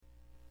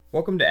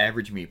Welcome to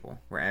Average Meeple,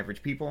 where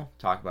average people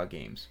talk about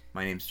games.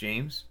 My name's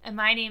James. And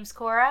my name's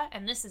Cora,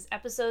 and this is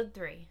episode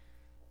 3.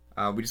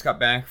 We just got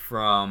back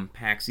from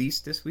PAX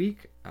EAST this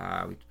week.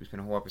 We spent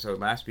a whole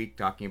episode last week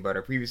talking about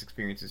our previous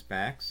experiences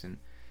PAX and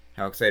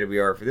how excited we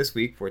are for this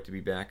week for it to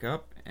be back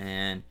up.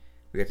 And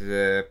we got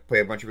to play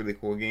a bunch of really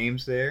cool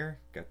games there.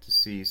 Got to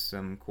see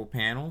some cool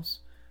panels.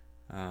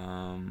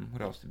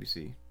 What else did we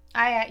see?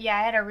 I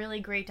had a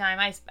really great time.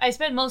 I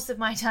spent most of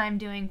my time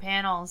doing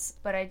panels,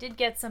 but I did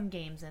get some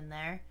games in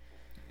there.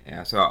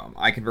 Yeah, so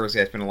I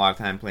conversely, I spent a lot of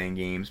time playing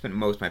games. Spent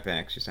most of my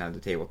PAX just on the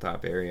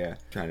tabletop area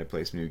trying to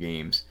play some new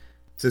games.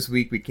 So this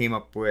week we came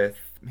up with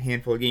a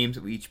handful of games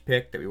that we each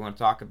picked that we want to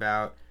talk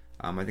about.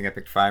 I think I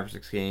picked 5 or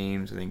 6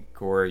 games. I think,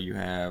 Cora, you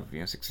have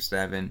 6 or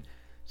 7.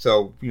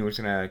 So, we're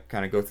just going to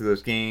kind of go through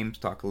those games,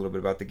 talk a little bit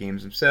about the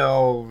games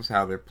themselves,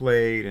 how they're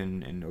played,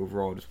 and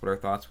overall just what our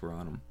thoughts were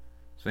on them.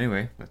 So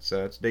anyway,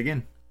 let's dig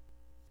in.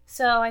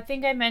 So I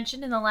think I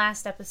mentioned in the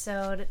last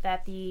episode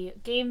that the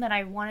game that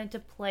I wanted to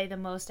play the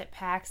most at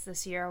PAX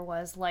this year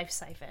was Life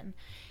Siphon.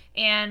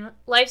 And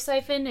Life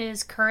Siphon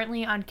is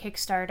currently on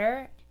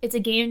Kickstarter. It's a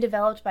game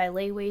developed by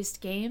Lay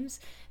Waste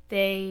Games.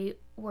 They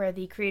were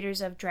the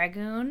creators of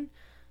Dragoon,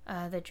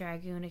 the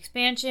Dragoon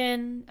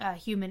expansion,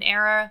 Human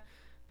Era.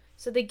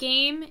 So the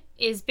game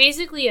is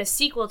basically a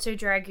sequel to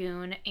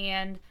Dragoon,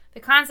 and the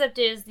concept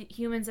is that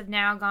humans have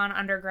now gone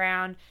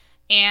underground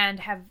and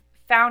have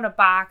found a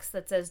box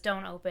that says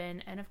don't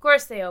open, and of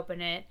course they open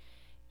it,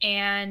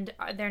 and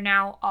they're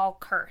now all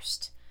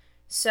cursed.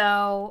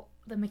 So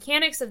the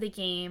mechanics of the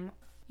game,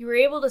 you were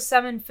able to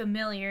summon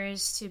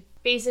familiars to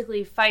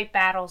basically fight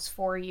battles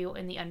for you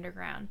in the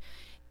underground.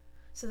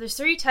 So there's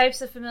 3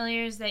 types of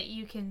familiars that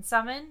you can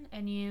summon,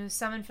 and you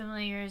summon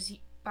familiars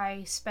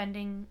by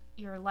spending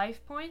your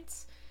life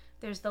points.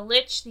 There's the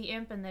Lich, the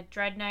Imp, and the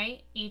Dread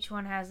Knight. Each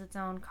one has its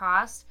own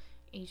cost.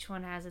 Each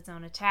one has its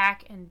own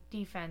attack and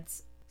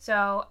defense.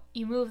 So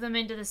you move them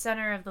into the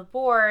center of the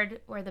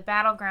board where the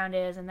battleground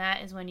is, and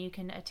that is when you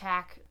can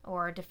attack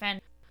or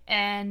defend.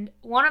 And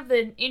one of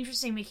the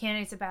interesting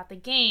mechanics about the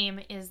game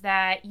is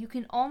that you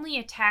can only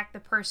attack the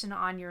person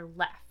on your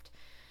left.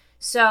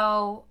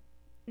 So,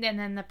 and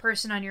then the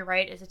person on your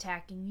right is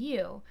attacking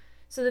you.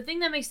 So the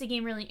thing that makes the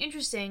game really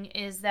interesting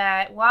is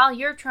that while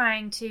you're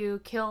trying to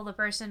kill the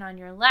person on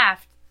your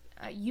left,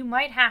 you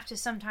might have to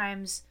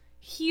sometimes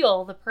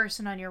heal the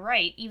person on your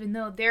right, even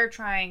though they're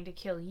trying to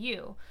kill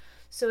you.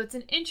 So it's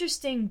an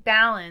interesting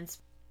balance.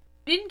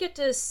 I didn't get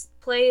to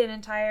play an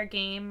entire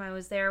game. I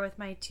was there with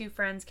my 2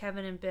 friends,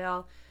 Kevin and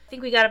Bill. I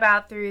think we got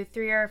about through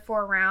 3 or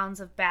 4 rounds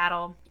of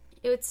battle.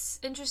 It's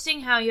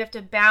interesting how you have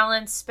to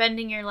balance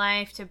spending your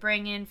life to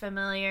bring in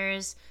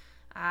familiars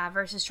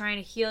versus trying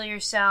to heal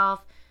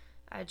yourself,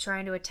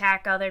 trying to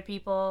attack other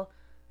people.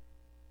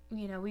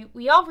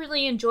 We all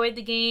really enjoyed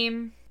the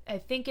game. I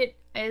think it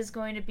is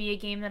going to be a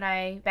game that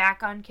I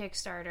back on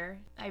Kickstarter.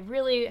 I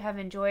really have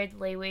enjoyed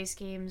Lay Waste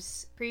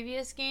Games'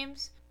 previous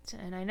games,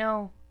 and I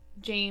know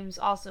James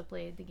also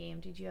played the game.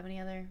 Did you have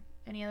any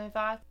other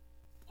thoughts?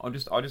 I'll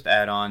just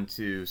add on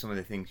to some of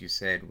the things you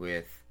said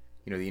with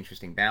the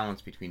interesting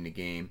balance between the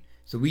game.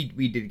 So we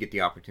did get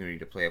the opportunity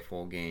to play a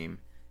full game,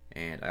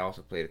 and I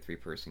also played a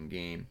 3-person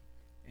game.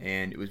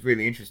 And it was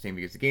really interesting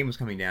because the game was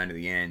coming down to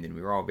the end, and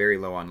we were all very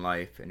low on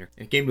life. And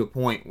it came to a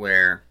point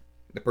where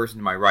the person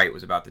to my right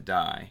was about to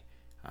die,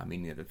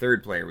 meaning that the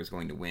third player was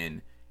going to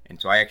win.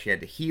 And so I actually had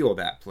to heal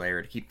that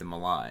player to keep them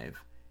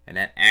alive. And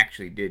that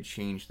actually did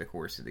change the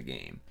course of the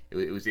game.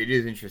 It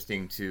is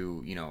interesting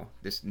to,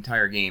 this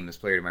entire game, this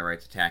player to my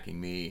right's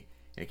attacking me,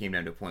 and it came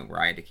down to a point where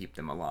I had to keep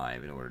them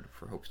alive in order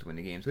for hopes to win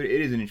the game. So it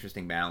is an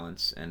interesting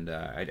balance, and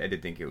I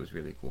did think it was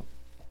really cool.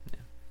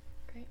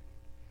 Great.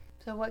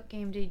 So what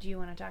game did you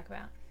want to talk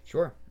about?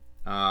 Sure.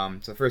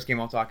 So the first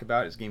game I'll talk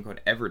about is a game called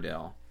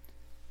Everdell.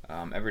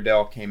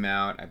 Everdell came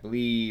out, I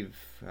believe,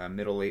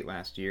 late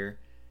last year,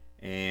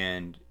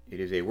 and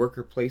it is a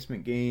worker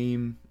placement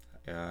game.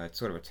 It's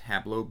sort of a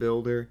tableau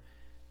builder.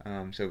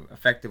 So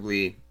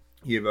effectively,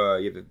 you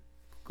have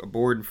a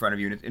board in front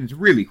of you, and it's a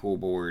really cool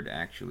board,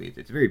 actually.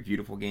 It's a very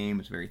beautiful game.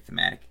 It's a very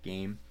thematic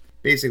game.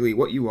 Basically,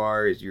 what you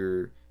are is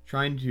you're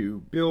trying to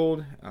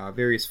build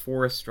various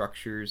forest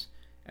structures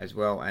as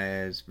well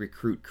as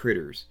recruit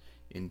critters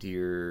into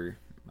your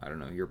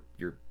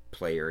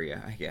play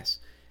area, I guess.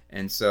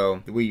 And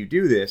so the way you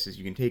do this is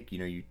you can take,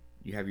 you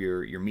have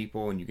your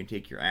meeple, and you can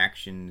take your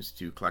actions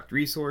to collect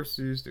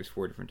resources. There's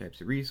 4 different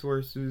types of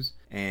resources,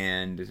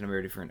 and there's a number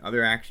of different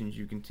other actions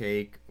you can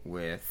take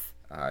with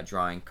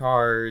drawing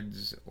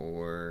cards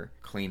or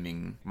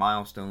claiming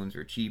milestones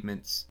or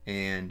achievements.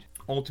 And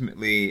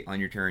ultimately, on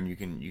your turn, you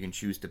can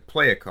choose to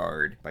play a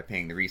card by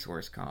paying the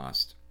resource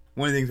cost.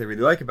 One of the things I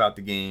really like about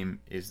the game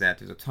is that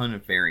there's a ton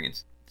of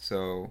variance.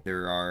 So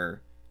there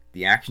are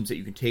the actions that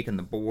you can take on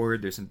the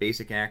board. There's some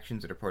basic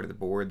actions that are part of the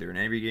board. They're in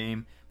every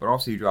game. But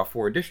also you draw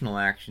 4 additional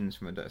actions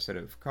from a set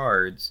of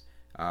cards,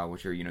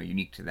 which are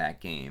unique to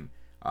that game.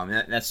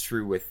 That's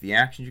true with the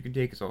actions you can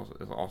take. It's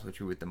also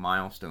true with the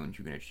milestones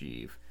you can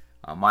achieve.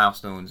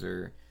 Milestones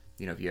are,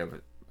 if you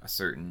have a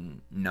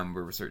certain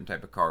number, a certain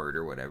type of card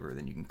or whatever,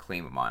 then you can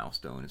claim a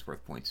milestone. It's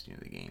worth points to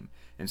the game.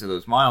 And so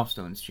those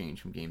milestones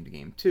change from game to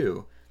game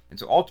too. And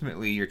so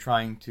ultimately, you're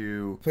trying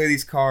to play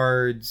these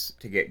cards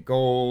to get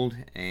gold,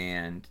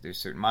 and there's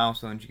certain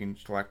milestones you can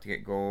collect to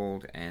get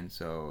gold, and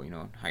so,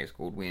 highest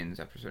gold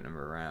wins after a certain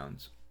number of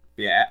rounds.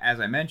 But yeah,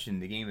 as I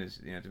mentioned, the game is,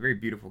 it's a very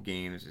beautiful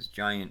game. It's this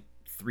giant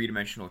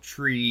three-dimensional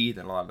tree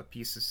that a lot of the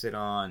pieces sit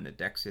on, the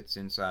deck sits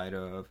inside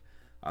of.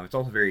 It's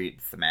also very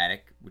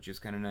thematic, which is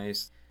kind of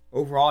nice.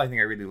 Overall, I think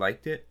I really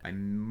liked it. I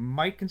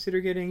might consider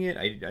getting it.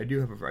 I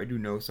do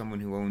know someone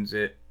who owns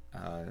it.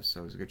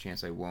 So there's a good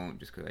chance I won't,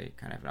 just because I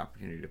kind of have an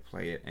opportunity to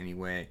play it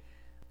anyway.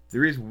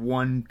 There is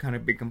one kind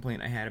of big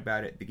complaint I had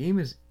about it. The game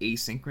is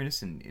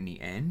asynchronous in the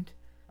end.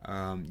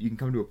 You can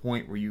come to a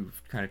point where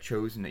you've kind of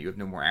chosen that you have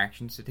no more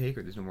actions to take,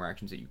 or there's no more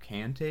actions that you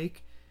can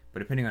take. But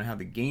depending on how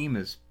the game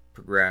has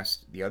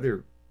progressed, the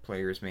other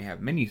players may have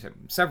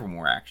several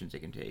more actions they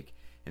can take.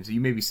 And so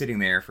you may be sitting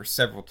there for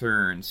several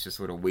turns just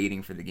sort of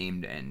waiting for the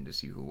game to end to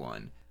see who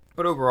won.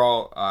 But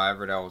overall,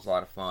 Everdell was a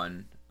lot of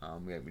fun.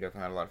 We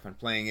definitely had a lot of fun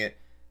playing it.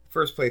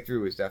 First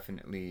playthrough is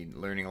definitely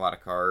learning a lot of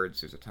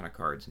cards. There's a ton of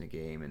cards in the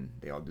game, and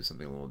they all do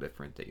something a little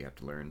different that you have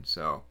to learn.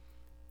 So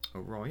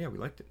overall, yeah, we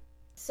liked it.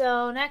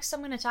 So next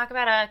I'm going to talk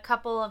about a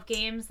couple of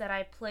games that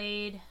I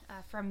played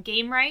from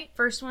GameRight.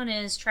 First one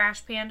is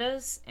Trash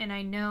Pandas, and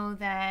I know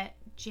that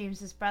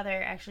James's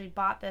brother actually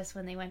bought this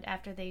when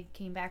after they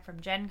came back from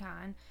Gen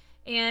Con.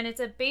 And it's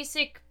a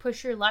basic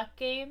push your luck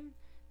game.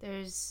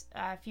 There's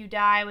a few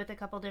die with a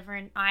couple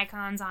different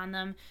icons on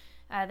them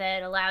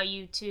that allow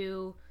you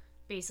to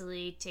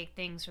basically take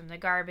things from the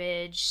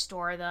garbage,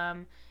 store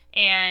them,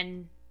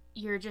 and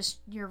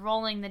you're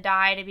rolling the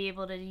die to be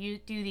able to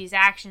do these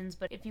actions.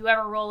 But if you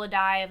ever roll a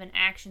die of an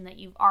action that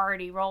you've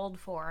already rolled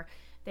for,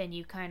 then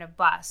you kind of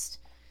bust.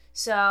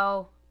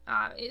 So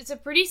it's a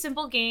pretty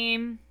simple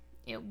game.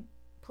 It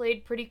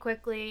played pretty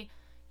quickly.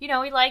 We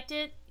liked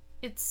it.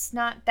 It's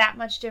not that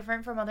much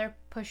different from other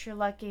push your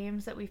luck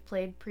games that we've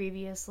played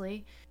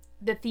previously.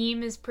 The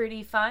theme is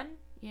pretty fun.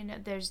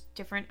 There's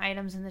different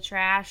items in the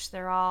trash.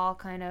 They're all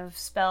kind of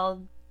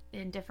spelled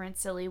in different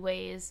silly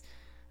ways.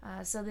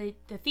 So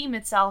the theme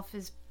itself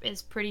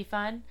is pretty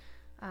fun.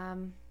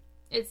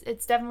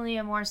 It's definitely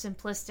a more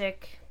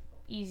simplistic,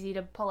 easy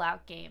to pull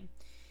out game.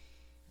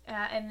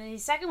 And the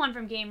second one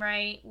from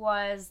GameRight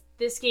was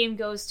This Game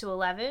Goes to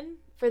 11.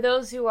 For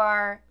those who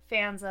are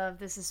fans of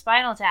This Is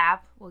Spinal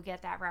Tap, will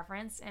get that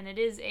reference. And it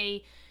is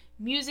a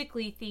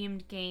musically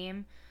themed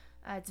game.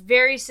 It's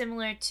very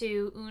similar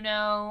to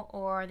Uno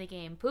or the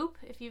game Poop,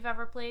 if you've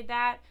ever played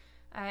that.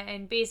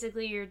 And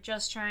basically you're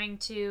just trying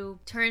to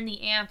turn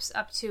the amps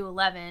up to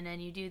 11,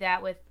 and you do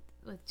that with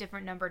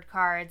different numbered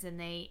cards, and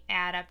they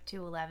add up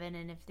to 11.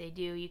 And if they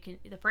do,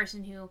 the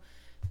person who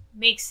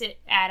makes it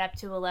add up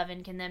to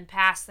 11 can then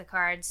pass the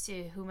cards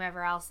to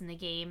whomever else in the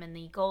game, and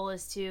the goal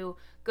is to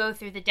go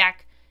through the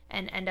deck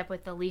and end up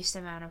with the least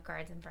amount of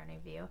cards in front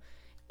of you.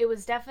 It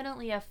was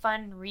definitely a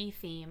fun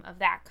re-theme of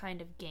that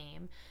kind of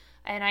game.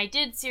 And I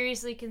did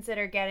seriously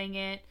consider getting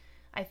it.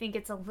 I think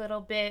it's a little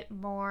bit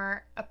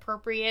more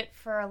appropriate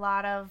for a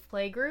lot of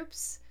play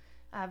groups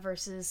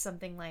versus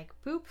something like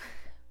Poop.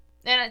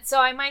 And so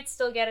I might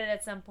still get it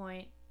at some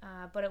point,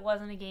 but it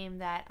wasn't a game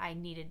that I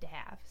needed to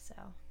have. So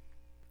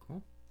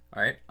cool.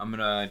 All right, I'm going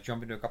to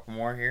jump into a couple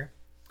more here.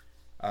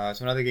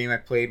 So another game I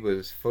played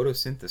was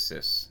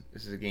Photosynthesis.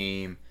 This is a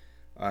game,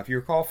 if you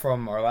recall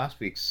from our last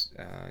week's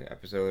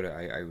episode,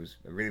 I was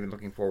really been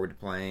looking forward to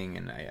playing,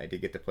 and I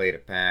did get to play it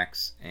at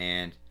PAX,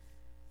 and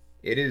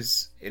it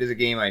is a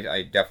game I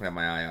definitely have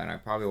my eye on. I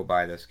probably will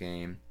buy this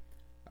game.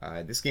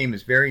 This game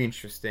is very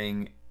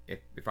interesting.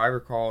 If I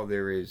recall,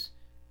 there is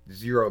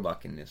 0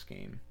 luck in this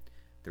game.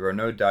 There are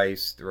no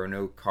dice, there are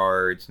no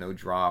cards, no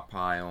draw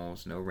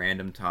piles, no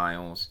random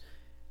tiles.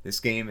 This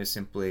game is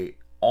simply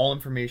all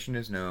information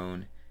is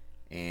known,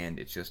 and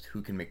it's just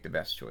who can make the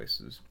best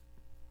choices.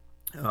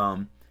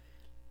 The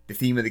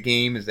theme of the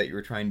game is that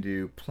you're trying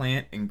to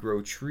plant and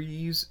grow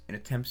trees in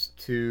attempts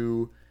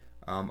to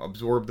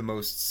absorb the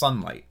most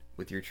sunlight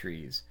with your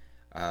trees.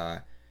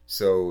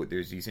 So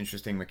there's these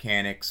interesting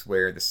mechanics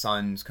where the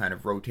sun's kind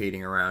of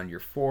rotating around your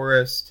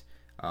forest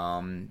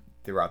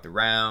throughout the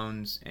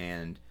rounds,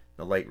 and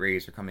the light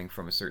rays are coming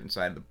from a certain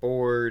side of the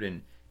board,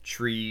 and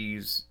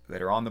trees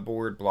that are on the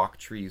board block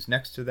trees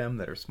next to them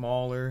that are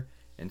smaller.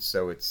 And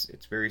so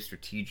it's very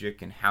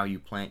strategic in how you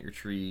plant your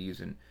trees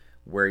and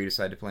where you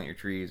decide to plant your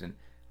trees, and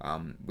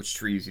which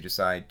trees you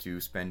decide to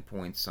spend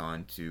points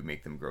on to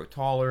make them grow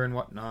taller and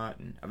whatnot.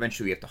 And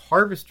eventually you have to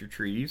harvest your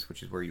trees,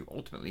 which is where you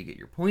ultimately get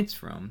your points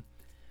from.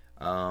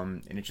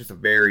 And it's just a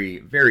very,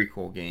 very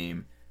cool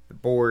game. The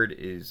board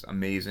is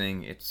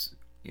amazing.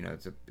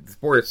 The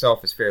board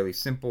itself is fairly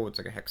simple. It's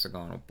like a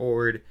hexagonal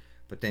board,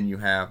 but then you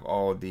have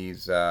all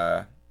these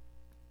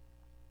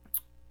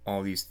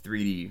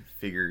 3D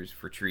figures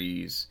for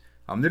trees.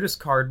 They're just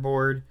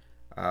cardboard,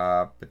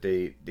 but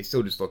they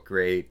still just look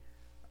great.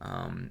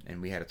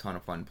 And we had a ton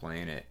of fun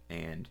playing it.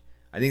 And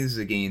I think this is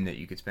a game that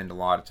you could spend a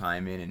lot of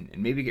time in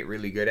and maybe get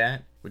really good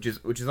at, which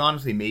is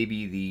honestly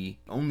maybe the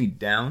only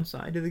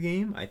downside to the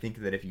game. I think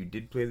that if you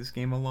did play this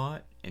game a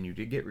lot and you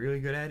did get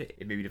really good at it,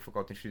 it may be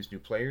difficult to introduce new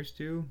players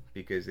to,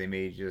 because they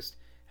may just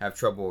have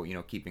trouble,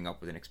 keeping up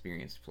with an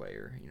experienced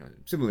player.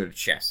 Similar to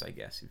chess, I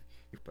guess.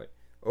 But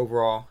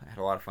overall, I had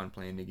a lot of fun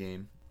playing the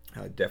game.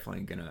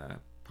 Definitely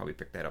gonna probably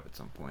pick that up at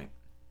some point.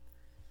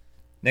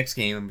 Next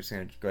game I'm just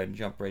gonna go ahead and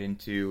jump right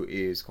into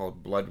is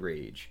called Blood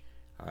Rage.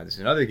 This is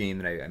another game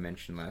that I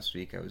mentioned last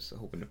week I was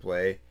hoping to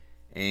play,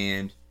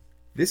 and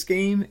this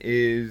game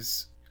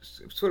is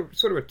sort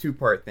of a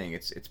two-part thing.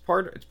 It's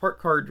part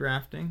card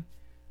drafting,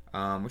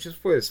 which is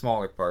for the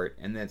smaller part,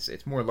 and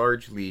it's more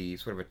largely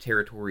sort of a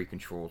territory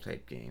control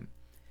type game.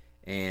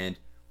 And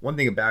one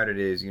thing about it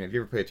is, if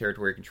you ever play a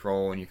territory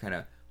control and you kind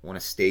of want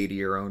to stay to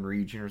your own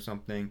region or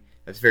something,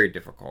 that's very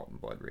difficult in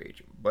Blood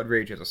Rage. Blood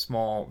Rage has a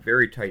small,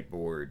 very tight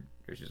board.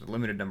 There's just a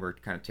limited number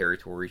of kind of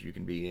territories you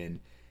can be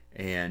in,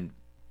 and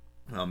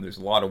there's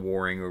a lot of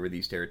warring over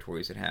these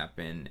territories that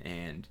happen.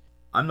 And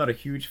I'm not a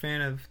huge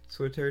fan of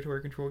sort of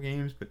territory control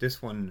games, but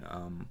this one,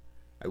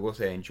 I will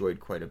say I enjoyed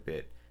quite a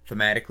bit.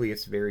 Thematically,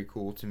 it's very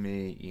cool to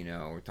me.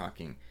 We're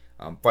talking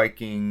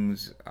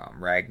Vikings,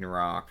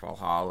 Ragnarok,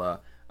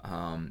 Valhalla,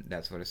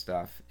 that sort of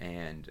stuff.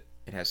 And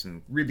it has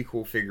some really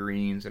cool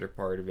figurines that are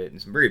part of it,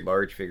 and some very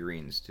large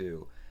figurines,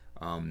 too,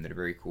 that are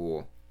very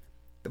cool.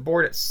 The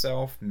board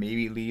itself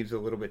maybe leaves a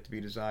little bit to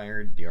be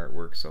desired. The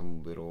artwork's a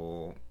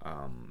little,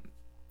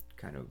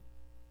 kind of,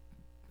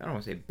 I don't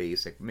want to say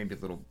basic, maybe a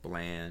little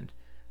bland.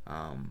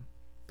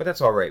 But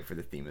that's all right for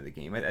the theme of the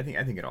game. I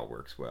think it all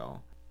works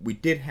well. We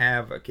did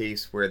have a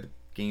case where the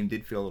game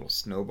did feel a little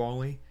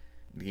snowbally.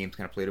 The game's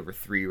kind of played over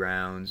 3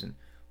 rounds, and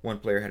one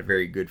player had a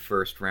very good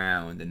first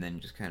round, and then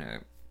just kind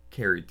of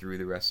carried through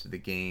the rest of the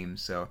game.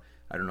 So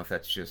I don't know if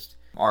that's just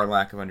our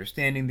lack of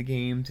understanding the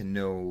game to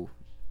know,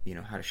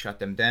 how to shut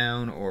them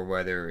down, or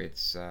whether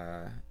it's,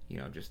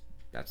 just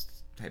that's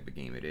the type of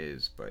game it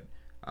is. But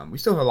we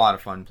still have a lot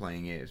of fun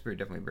playing it. It's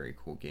definitely a very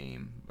cool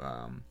game,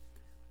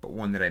 but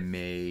one that I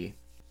may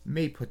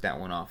put that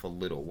one off a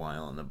little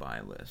while on the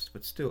buy list,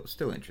 but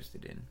still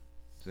interested in.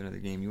 Is there another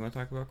game you want to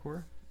talk about,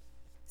 Cora?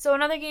 So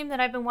another game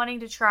that I've been wanting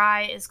to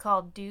try is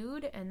called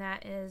Dude, and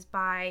that is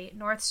by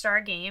North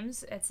Star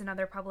Games. It's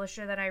another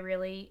publisher that I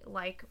really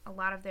like a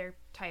lot of their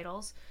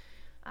titles.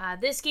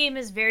 This game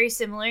is very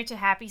similar to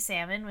Happy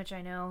Salmon, which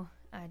I know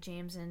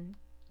James and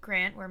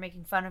Grant were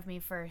making fun of me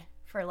for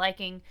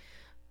liking,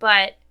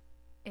 but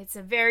it's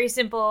a very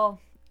simple,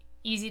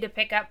 easy to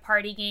pick up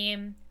party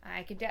game.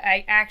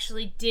 I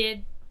actually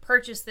did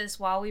purchase this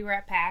while we were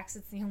at PAX.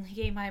 It's the only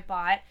game I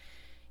bought,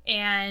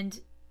 and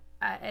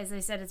as I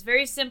said, it's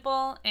very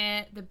simple,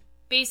 and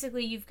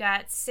basically you've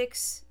got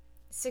six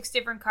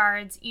different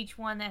cards, each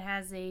one that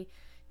has a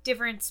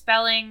different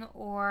spelling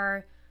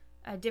or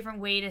a different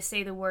way to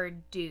say the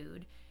word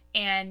dude.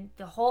 And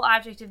the whole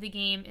object of the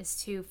game is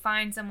to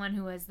find someone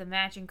who has the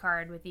matching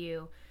card with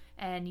you,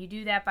 and you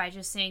do that by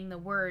just saying the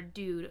word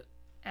dude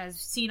as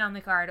seen on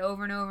the card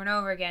over and over and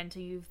over again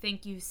until you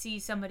think you see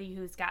somebody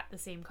who's got the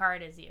same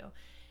card as you.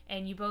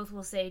 And you both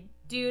will say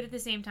dude at the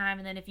same time,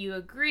 and then if you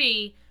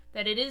agree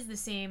that it is the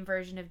same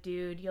version of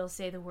dude, you'll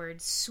say the word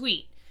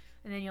sweet.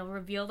 And then you'll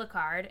reveal the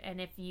card,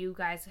 and if you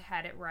guys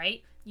had it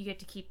right, you get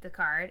to keep the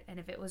card, and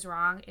if it was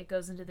wrong, it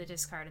goes into the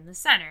discard in the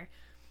center.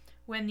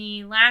 When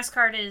the last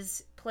card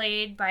is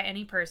played by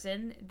any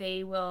person,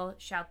 they will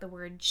shout the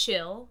word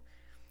chill,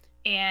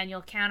 and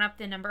you'll count up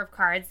the number of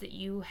cards that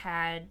you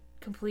had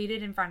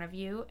completed in front of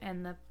you,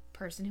 and the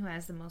person who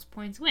has the most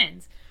points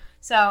wins.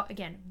 So,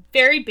 again,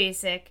 very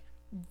basic,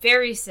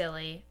 very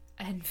silly,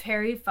 and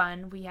very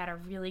fun. We had a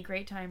really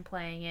great time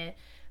playing it.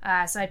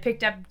 So I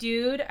picked up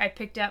Dude. I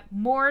picked up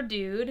More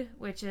Dude,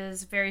 which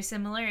is very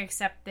similar,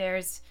 except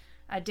there's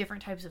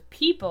different types of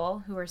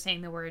people who are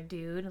saying the word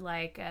dude,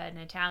 like an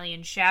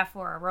Italian chef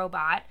or a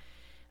robot.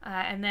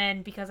 And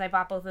then because I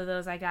bought both of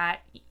those, I got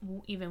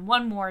even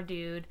one More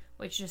Dude,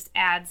 which just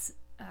adds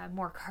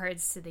more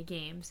cards to the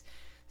games.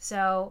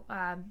 So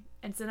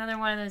it's another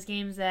one of those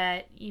games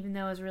that, even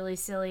though it's really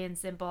silly and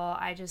simple,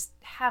 I just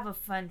have a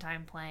fun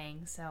time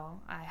playing.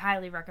 So I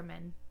highly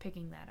recommend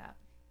picking that up.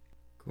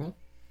 Cool.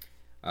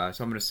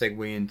 So I'm going to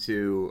segue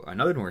into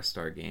another North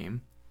Star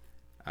game,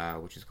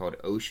 which is called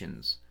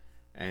Oceans.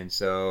 And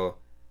so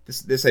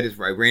this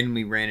I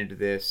randomly ran into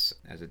this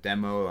as a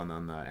demo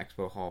on the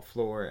expo hall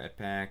floor at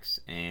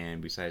PAX,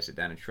 and we decided to sit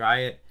down and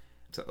try it.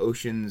 So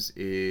Oceans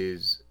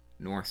is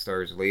North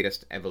Star's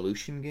latest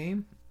Evolution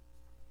game,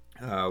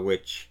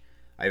 which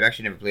I've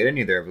actually never played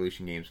any of their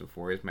Evolution games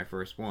before. It's my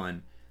first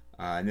one.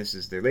 And this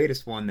is their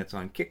latest one that's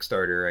on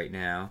Kickstarter right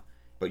now.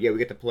 But yeah, we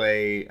get to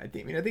play, I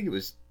think it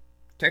was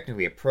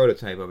technically a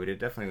prototype of it. It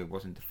definitely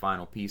wasn't the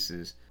final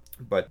pieces,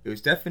 but it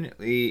was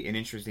definitely an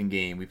interesting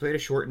game. We played a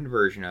shortened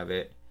version of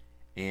it,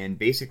 and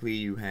basically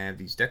you have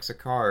these decks of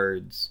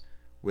cards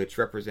which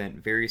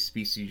represent various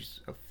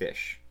species of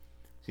fish.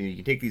 So you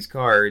can take these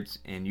cards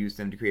and use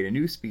them to create a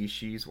new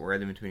species, or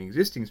add them into an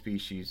existing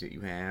species that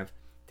you have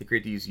to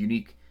create these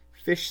unique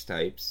fish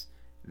types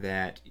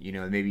that,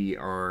 maybe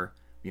are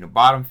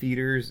bottom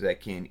feeders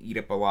that can eat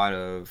up a lot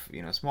of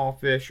small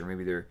fish, or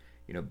maybe they're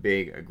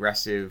big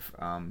aggressive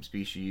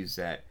species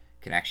that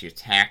can actually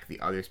attack the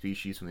other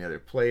species from the other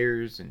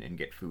players and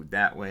get food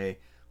that way.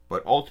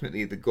 But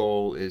ultimately, the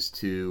goal is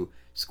to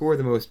score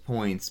the most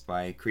points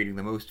by creating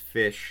the most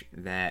fish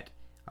that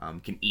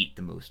can eat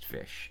the most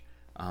fish.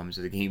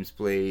 So the game's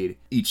played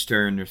each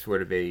turn. There's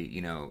sort of a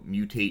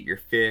mutate your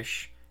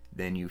fish,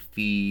 then you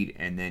feed,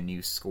 and then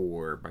you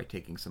score by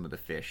taking some of the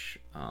fish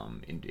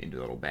into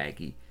a little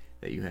baggie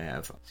that you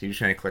have. So you're just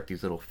trying to collect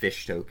these little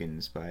fish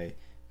tokens by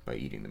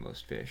eating the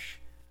most fish.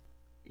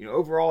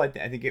 Overall, I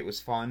think it was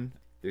fun.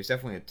 There's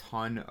definitely a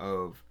ton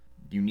of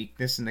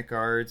uniqueness in the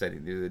cards. I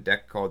think there's a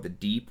deck called the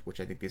Deep, which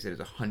I think they said is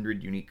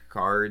 100 unique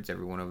cards.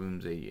 Every one of them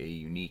is a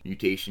unique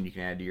mutation you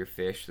can add to your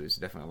fish. So there's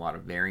definitely a lot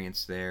of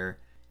variance there.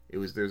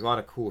 There's a lot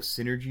of cool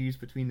synergies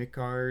between the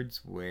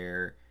cards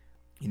where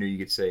you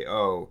could say,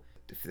 oh,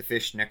 if the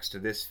fish next to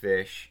this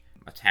fish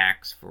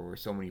attacks for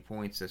so many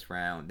points this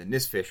round, then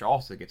this fish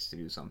also gets to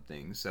do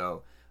something.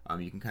 So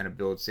you can kind of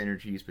build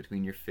synergies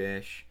between your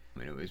fish.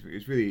 And it was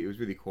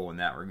really cool in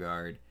that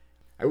regard.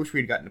 I wish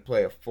we'd gotten to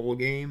play a full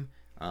game.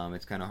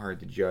 It's kind of hard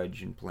to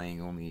judge in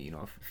playing only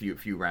a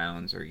few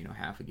rounds or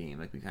half a game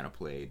like we kind of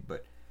played.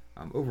 But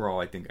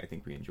overall, I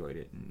think we enjoyed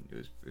it, and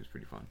it was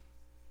pretty fun.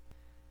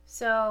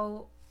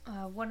 So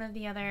one of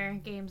the other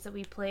games that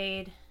we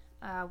played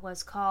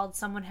was called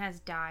Someone Has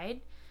Died,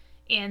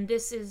 and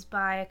this is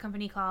by a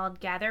company called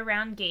Gather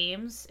Round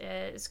Games.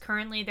 It's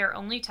currently their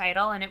only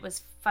title, and it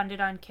was funded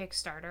on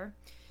Kickstarter.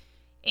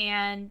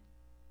 And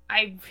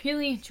I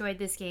really enjoyed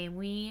this game.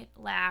 We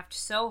laughed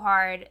so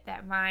hard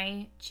that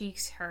my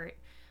cheeks hurt.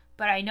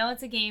 But I know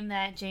it's a game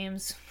that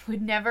James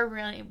would never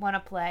really want to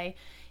play.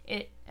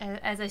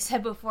 As I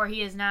said before,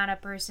 he is not a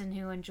person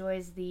who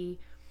enjoys the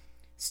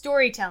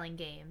storytelling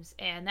games,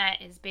 and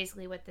that is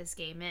basically what this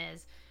game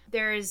is.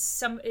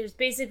 There's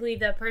basically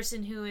the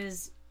person who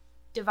is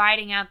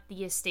dividing out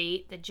the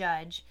estate, the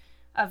judge,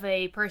 of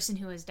a person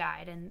who has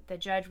died, and the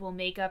judge will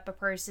make up a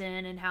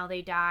person and how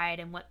they died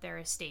and what their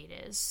estate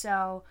is.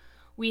 So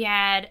we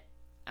had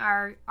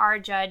our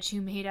judge who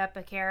made up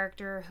a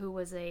character who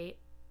was a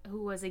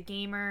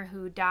gamer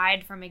who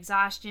died from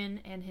exhaustion,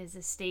 and his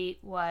estate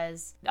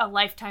was a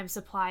lifetime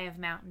supply of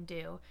Mountain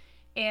Dew.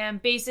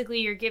 And basically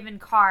you're given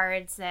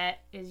cards that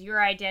is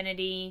your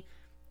identity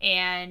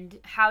and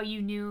how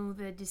you knew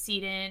the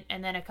decedent,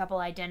 and then a couple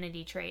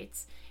identity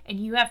traits. And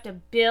you have to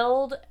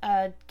build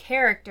a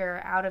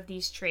character out of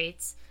these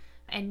traits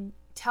and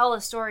tell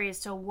a story as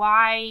to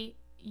why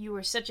you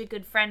were such a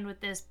good friend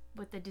with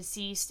the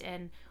deceased,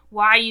 and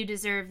why you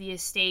deserve the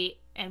estate,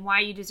 and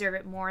why you deserve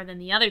it more than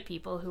the other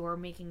people who are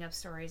making up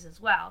stories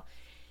as well.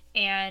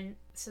 And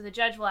so the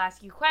judge will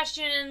ask you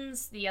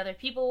questions, the other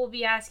people will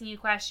be asking you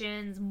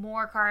questions,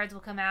 more cards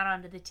will come out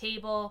onto the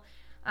table.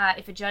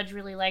 If a judge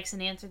really likes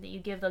an answer that you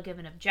give, they'll give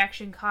an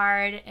objection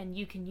card, and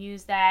you can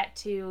use that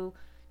to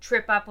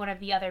trip up one of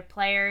the other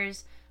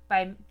players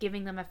by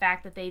giving them a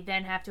fact that they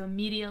then have to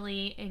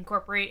immediately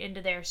incorporate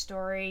into their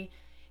story.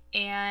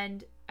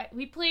 And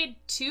we played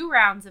 2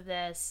 rounds of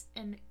this,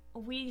 and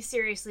we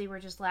seriously were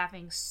just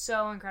laughing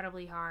so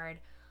incredibly hard.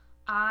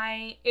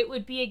 It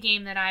would be a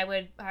game that I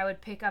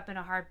would pick up in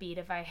a heartbeat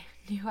if I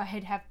knew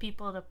I'd have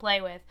people to play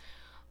with.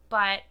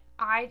 But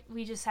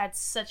we just had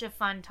such a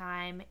fun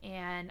time,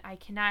 and I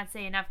cannot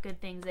say enough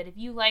good things that if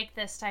you like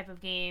this type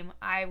of game,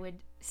 I would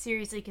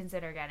seriously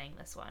consider getting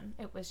this one.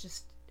 It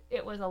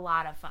was a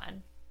lot of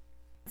fun.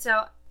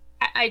 So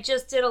I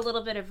just did a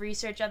little bit of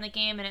research on the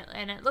game,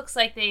 and it looks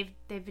like they've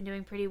been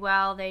doing pretty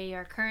well. They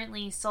are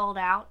currently sold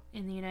out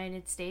in the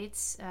United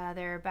States.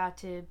 They're about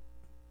to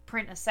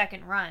print a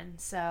second run,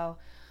 so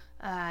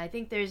I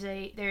think there's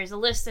a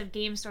list of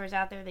game stores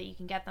out there that you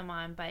can get them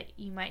on, but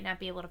you might not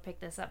be able to pick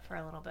this up for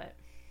a little bit.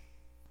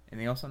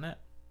 Anything else on that?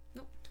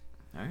 Nope.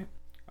 All right.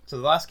 So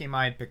the last game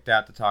I had picked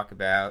out to talk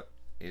about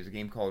is a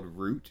game called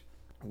Root,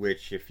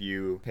 which, if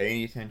you pay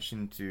any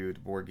attention to the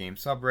board game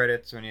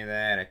subreddits or any of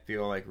that, I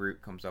feel like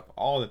Root comes up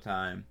all the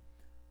time,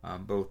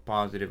 both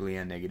positively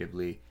and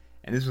negatively.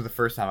 And this was the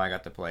first time I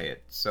got to play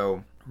it.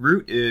 So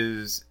Root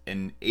is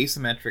an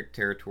asymmetric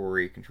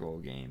territory control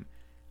game,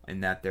 in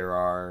that there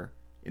are,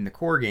 in the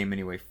core game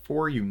anyway,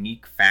 4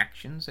 unique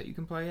factions that you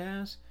can play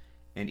as,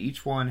 and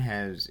each one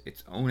has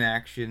its own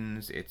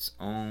actions, its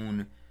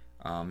own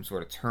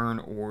sort of turn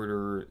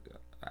order,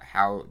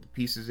 how the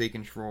pieces they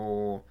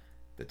control,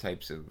 the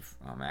types of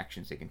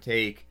actions they can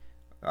take.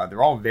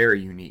 They're all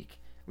very unique,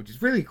 which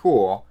is really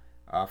cool.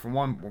 From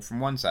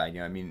one side,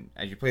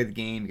 as you play the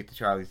game, you get to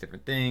try all these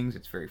different things.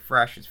 It's very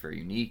fresh. It's very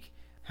unique.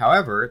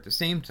 However, at the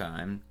same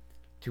time,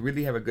 to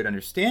really have a good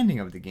understanding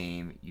of the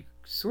game, you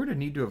sort of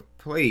need to have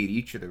played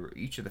each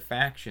of the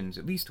factions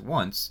at least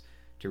once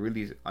to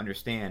really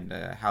understand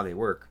how they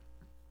work.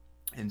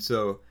 And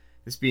so,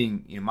 this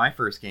being my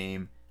first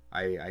game,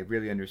 I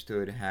really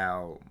understood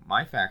how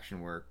my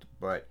faction worked,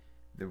 but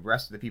the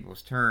rest of the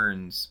people's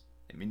turns,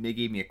 they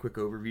gave me a quick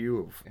overview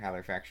of how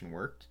their faction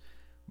worked,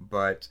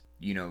 but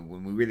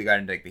when we really got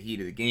into the heat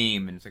of the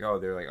game, and it's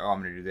they're like, oh,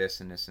 I'm gonna do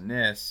this and this and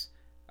this,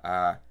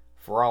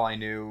 for all I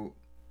knew,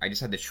 I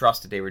just had to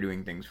trust that they were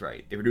doing things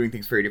right. They were doing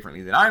things very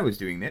differently than I was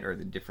doing it, or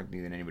differently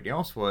than anybody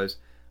else was.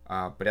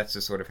 But that's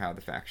just sort of how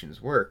the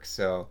factions work.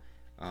 So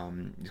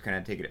just kind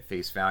of take it at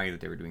face value that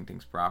they were doing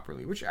things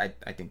properly, which I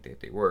think that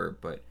they were.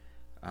 But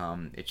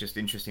it's just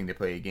interesting to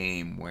play a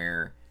game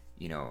where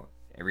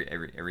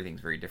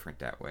everything's very different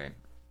that way.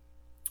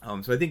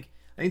 So I think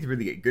to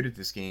really get good at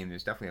this game,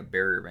 there's definitely a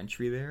barrier of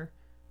entry there.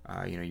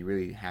 You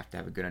really have to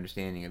have a good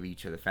understanding of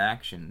each of the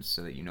factions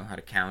so that you know how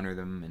to counter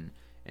them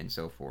and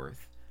so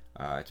forth.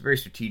 It's a very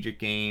strategic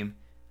game.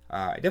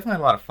 I definitely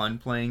had a lot of fun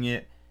playing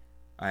it.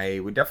 I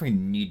would definitely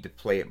need to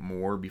play it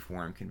more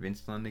before I'm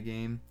convinced on the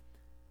game.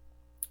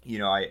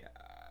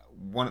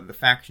 One of the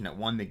faction that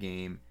won the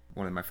game,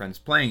 one of my friends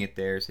playing it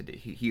there said that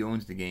he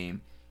owns the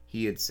game.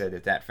 He had said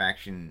that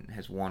faction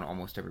has won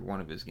almost every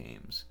one of his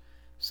games.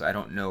 So I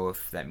don't know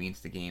if that means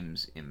the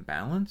game's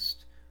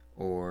imbalanced,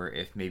 or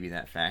if maybe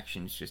that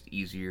faction's just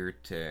easier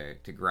to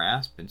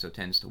grasp and so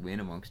tends to win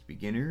amongst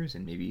beginners,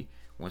 and maybe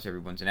once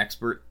everyone's an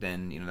expert,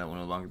 then that will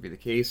no longer be the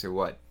case, or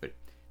what. But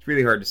it's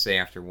really hard to say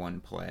after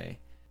one play.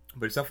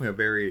 But it's definitely a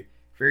very,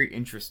 very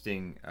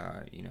interesting,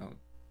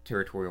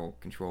 territorial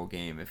control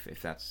game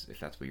if that's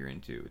what you're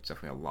into. It's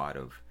definitely a lot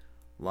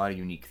of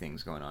unique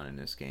things going on in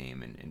this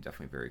game, and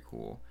definitely very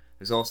cool.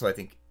 There's also, I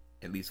think,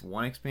 at least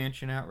one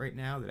expansion out right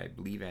now that I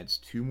believe adds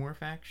 2 more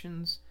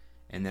factions.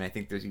 And then I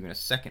think there's even a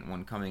second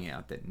one coming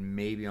out that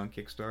may be on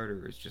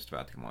Kickstarter or is just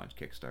about to come on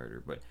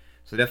Kickstarter. But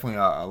so definitely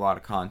a lot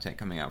of content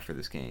coming out for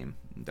this game.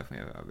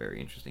 Definitely a very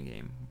interesting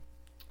game.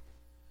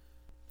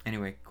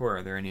 Anyway, Cora,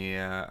 are there any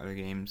other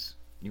games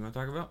you want to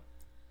talk about?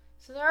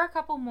 So there are a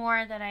couple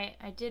more that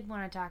I did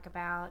want to talk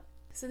about.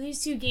 So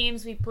these 2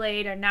 games we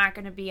played are not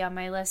going to be on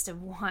my list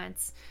of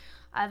wants.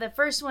 The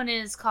first one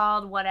is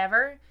called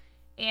Whatever,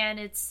 and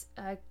it's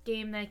a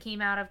game that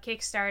came out of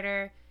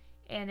Kickstarter,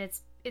 and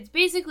it's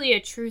basically a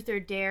truth or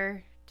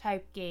dare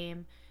type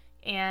game,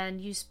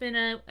 and you spin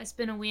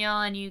a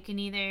wheel, and you can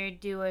either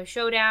do a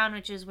showdown,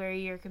 which is where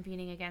you're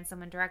competing against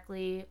someone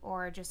directly,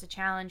 or just a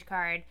challenge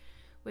card,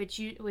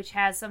 which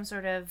has some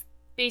sort of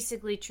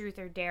basically truth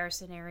or dare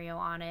scenario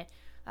on it.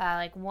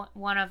 Like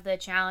one of the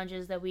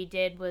challenges that we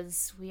did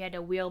was we had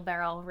a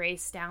wheelbarrow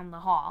race down the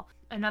hall.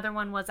 Another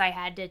one was I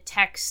had to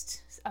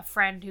text a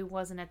friend who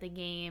wasn't at the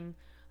game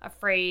a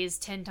phrase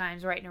 10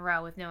 times right in a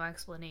row with no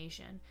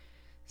explanation.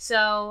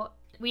 So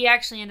we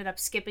actually ended up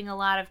skipping a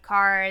lot of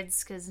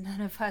cards because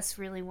none of us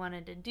really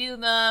wanted to do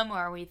them,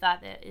 or we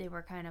thought that they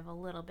were kind of a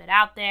little bit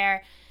out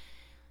there.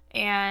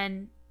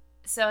 And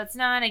so it's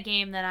not a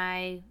game that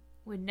I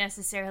would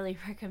necessarily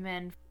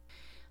recommend.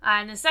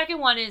 And the second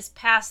one is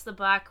Pass the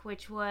Buck,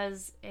 which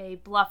was a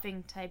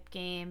bluffing type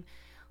game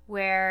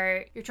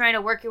where you're trying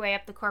to work your way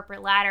up the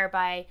corporate ladder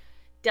by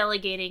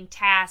delegating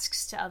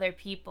tasks to other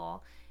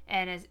people.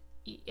 And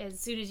as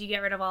soon as you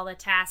get rid of all the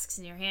tasks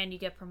in your hand, you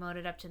get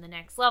promoted up to the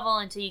next level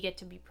until you get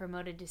to be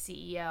promoted to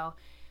CEO.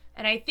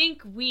 And I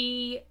think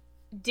we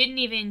didn't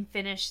even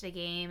finish the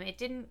game. It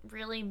didn't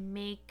really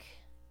make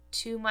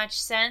too much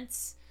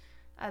sense,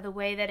 the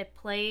way that it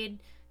played,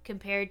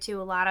 compared to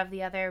a lot of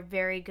the other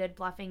very good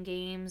bluffing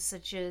games,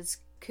 such as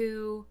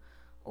Coup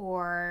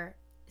or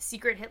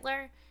Secret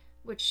Hitler,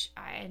 which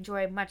I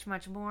enjoy much,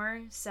 much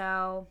more.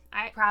 So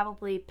I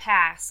probably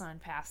pass on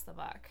Pass the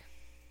Buck.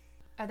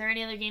 Are there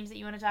any other games that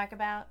you want to talk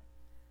about?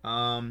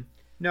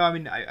 No, I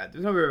mean, there's a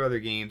number of other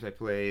games I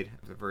played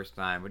for the first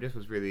time, but this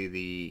was really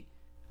the,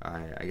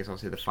 I guess I'll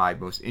say the 5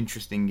 most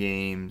interesting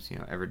games.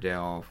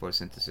 Everdell,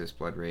 Photosynthesis,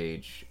 Blood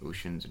Rage,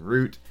 Oceans, and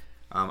Root.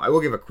 I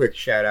will give a quick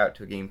shout out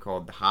to a game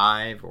called The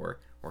Hive, or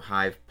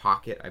Hive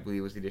Pocket, I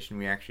believe was the edition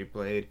we actually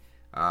played.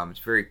 It's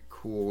very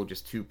cool,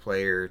 just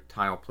 2-player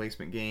tile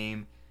placement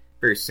game.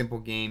 Very simple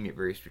game, yet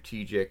very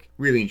strategic.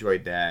 Really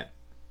enjoyed that.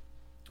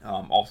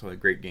 Also a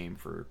great game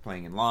for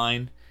playing in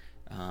line,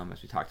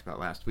 as we talked about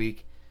last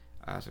week.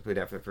 So I played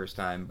that for the first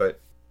time.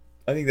 But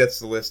I think that's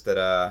the list that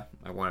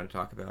I wanted to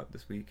talk about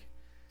this week.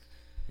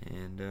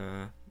 And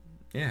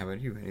how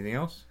about you? Anything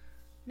else?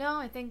 No,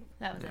 I think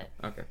that was it.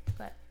 Okay.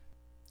 But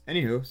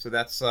anywho, so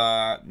that's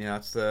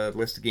that's the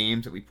list of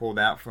games that we pulled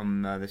out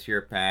from this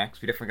year at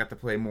PAX. We definitely got to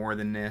play more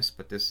than this,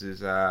 but this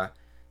is I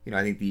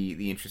think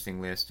the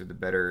interesting list, or the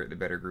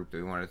better group that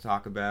we wanted to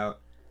talk about.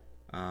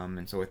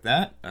 And so with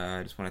that,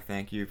 I just want to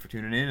thank you for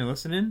tuning in and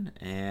listening,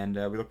 and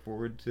we look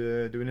forward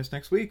to doing this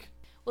next week.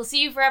 We'll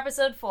see you for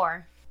episode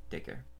 4. Take care.